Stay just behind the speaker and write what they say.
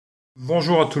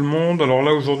Bonjour à tout le monde. Alors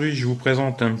là aujourd'hui je vous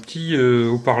présente un petit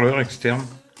haut-parleur externe,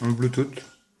 un Bluetooth,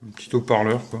 un petit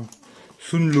haut-parleur quoi.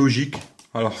 Sound Logic.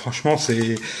 Alors franchement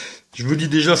je vous dis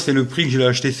déjà c'est le prix que je l'ai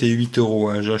acheté, c'est 8 euros.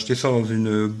 Hein. J'ai acheté ça dans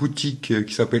une boutique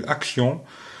qui s'appelle Action.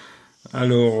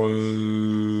 Alors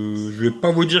je vais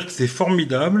pas vous dire que c'est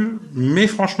formidable, mais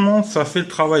franchement ça fait le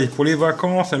travail. Pour les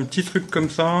vacances, un petit truc comme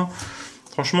ça.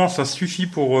 Franchement, ça suffit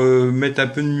pour mettre un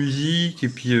peu de musique et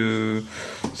puis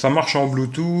ça marche en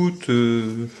Bluetooth.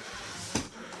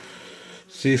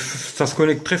 Ça se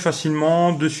connecte très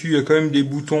facilement. Dessus, il y a quand même des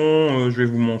boutons. Je vais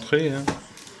vous montrer. Hein.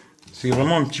 C'est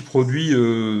vraiment un petit produit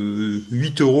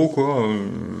 8 euros quoi.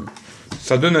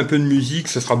 Ça donne un peu de musique.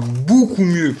 Ça sera beaucoup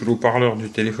mieux que l'haut-parleur du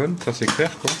téléphone. Ça c'est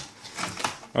clair quoi.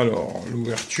 Alors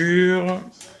l'ouverture.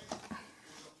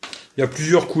 Il y a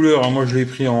plusieurs couleurs. Hein. Moi, je l'ai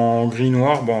pris en gris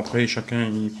noir. Bon, après, chacun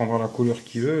il prendra la couleur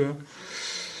qu'il veut. Hein.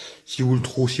 Si vous le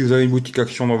trouvez, si vous avez une boutique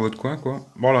Action dans votre coin, quoi.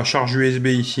 Bon, la charge USB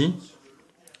ici.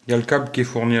 Il y a le câble qui est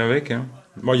fourni avec. Hein.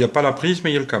 Bon, il n'y a pas la prise,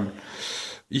 mais il y a le câble.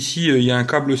 Ici, il y a un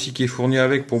câble aussi qui est fourni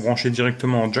avec pour brancher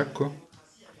directement en jack, quoi.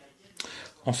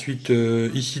 Ensuite,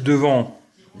 ici devant,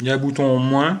 il y a un bouton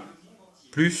moins,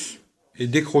 plus et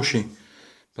décrocher.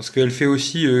 Parce qu'elle fait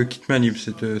aussi kit manip,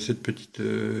 cette petite,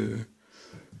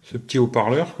 ce petit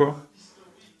haut-parleur, quoi.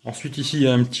 Ensuite, ici, il y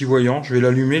a un petit voyant. Je vais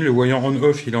l'allumer. Le voyant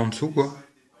on-off, il est en dessous, quoi.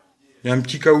 Il y a un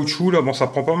petit caoutchouc, là. Bon, ça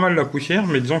prend pas mal la poussière,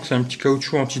 mais disons que c'est un petit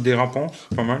caoutchouc antidérapant.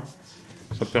 C'est pas mal.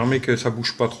 Ça permet que ça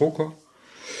bouge pas trop, quoi.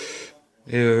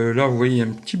 Et là, vous voyez, il y a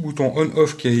un petit bouton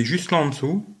on-off qui est juste là en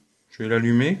dessous. Je vais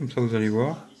l'allumer, comme ça, vous allez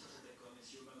voir.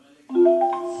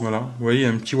 Voilà. Vous voyez, il y a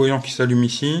un petit voyant qui s'allume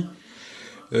ici.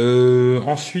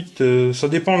 Ensuite, ça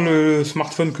dépend le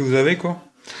smartphone que vous avez, quoi.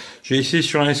 J'ai essayé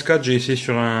sur un S4, j'ai essayé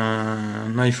sur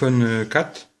un iPhone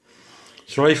 4.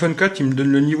 Sur l'iPhone 4, il me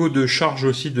donne le niveau de charge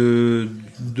aussi de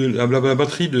la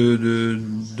batterie de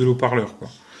l'haut-parleur, quoi.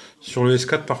 Sur le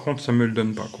S4, par contre, ça me le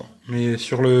donne pas, quoi. Mais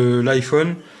sur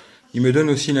l'iPhone, il me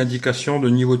donne aussi l'indication de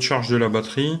niveau de charge de la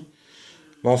batterie.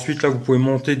 Bon, ensuite, là, vous pouvez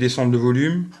monter, descendre le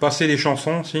volume, passer les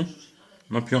chansons aussi,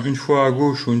 en appuyant une fois à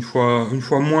gauche ou une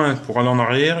fois moins pour aller en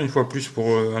arrière, une fois plus pour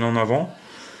aller en avant.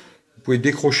 Vous pouvez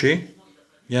décrocher.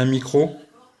 Il y a un micro,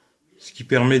 ce qui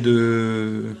permet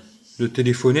de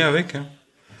téléphoner avec. Hein.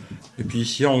 Et puis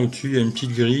ici, en au-dessus, il y a une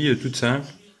petite grille toute simple.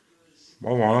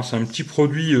 Bon, voilà, c'est un petit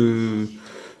produit.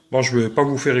 Bon, je vais pas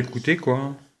vous faire écouter,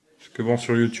 quoi. Parce que bon,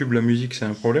 sur YouTube, la musique, c'est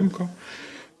un problème, quoi.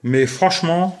 Mais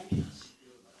franchement,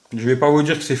 je vais pas vous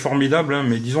dire que c'est formidable, hein,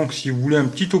 mais disons que si vous voulez un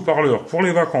petit haut-parleur pour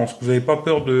les vacances, que vous n'avez pas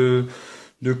peur de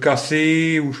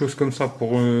casser ou choses comme ça,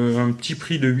 pour un petit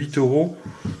prix de 8 euros,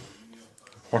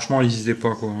 franchement, n'hésitez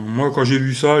pas, quoi. Moi, quand j'ai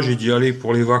vu ça, j'ai dit, allez,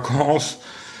 pour les vacances,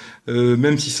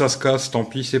 même si ça se casse, tant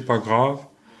pis, c'est pas grave.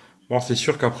 Bon, c'est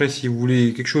sûr qu'après, si vous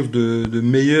voulez quelque chose de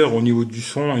meilleur au niveau du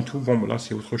son et tout, bon, bah là,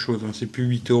 c'est autre chose. Hein. C'est plus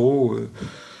 8 euros,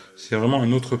 c'est vraiment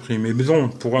un autre prix. Mais bon,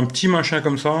 pour un petit machin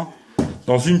comme ça,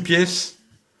 dans une pièce,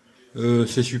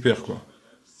 c'est super, quoi.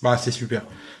 Bah, c'est super.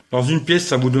 Dans une pièce,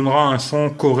 ça vous donnera un son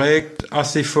correct,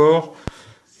 assez fort.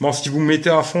 Bon, si vous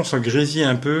mettez à fond, ça grésille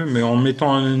un peu, mais en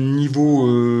mettant un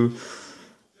niveau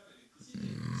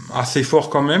assez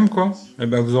fort quand même, quoi, et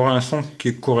ben vous aurez un son qui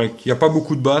est correct. Il n'y a pas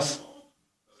beaucoup de basse.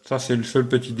 Ça, c'est le seul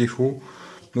petit défaut.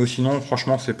 Mais sinon,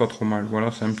 franchement, c'est pas trop mal.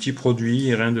 Voilà, c'est un petit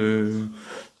produit, rien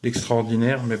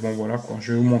d'extraordinaire. Mais bon, voilà, quoi.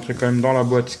 Je vais vous montrer quand même dans la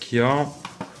boîte ce qu'il y a.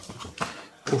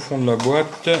 Au fond de la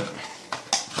boîte,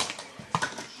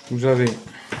 vous avez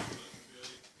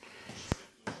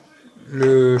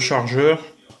le chargeur.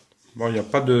 Bon, il n'y a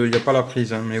pas la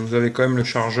prise, hein, mais vous avez quand même le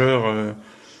chargeur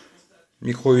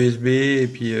micro USB et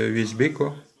puis USB,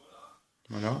 quoi.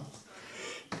 Voilà.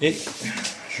 Et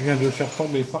je viens de le faire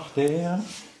tomber par terre.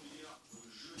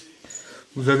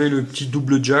 Vous avez le petit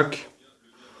double jack.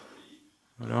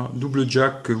 Voilà, double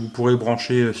jack que vous pourrez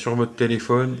brancher sur votre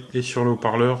téléphone et sur le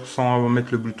haut-parleur sans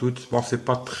mettre le Bluetooth. Bon, c'est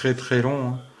pas très très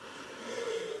long. Hein.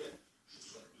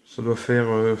 Ça doit faire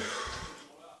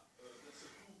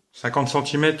 50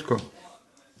 cm quoi.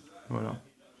 Voilà.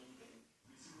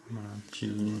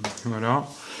 Voilà.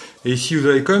 Et ici vous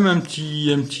avez quand même un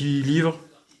petit livre.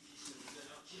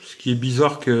 Ce qui est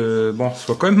bizarre que bon, ce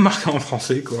soit quand même marqué en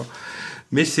français quoi.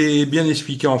 Mais c'est bien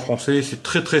expliqué en français, c'est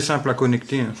très très simple à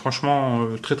connecter, hein. Franchement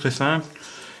très très simple.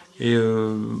 Et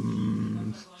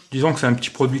disons que c'est un petit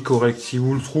produit correct. Si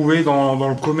vous le trouvez dans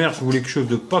le commerce, vous voulez quelque chose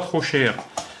de pas trop cher,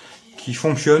 qui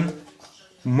fonctionne,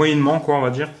 moyennement quoi on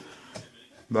va dire,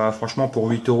 bah franchement pour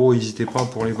 8 euros, n'hésitez pas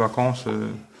pour les vacances,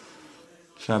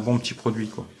 c'est un bon petit produit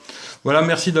quoi. Voilà,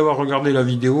 merci d'avoir regardé la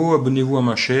vidéo, abonnez-vous à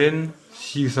ma chaîne,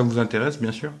 si ça vous intéresse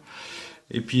bien sûr.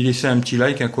 Et puis laissez un petit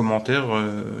like, un commentaire,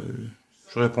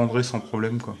 je répondrai sans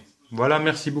problème quoi. Voilà,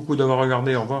 merci beaucoup d'avoir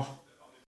regardé. Au revoir.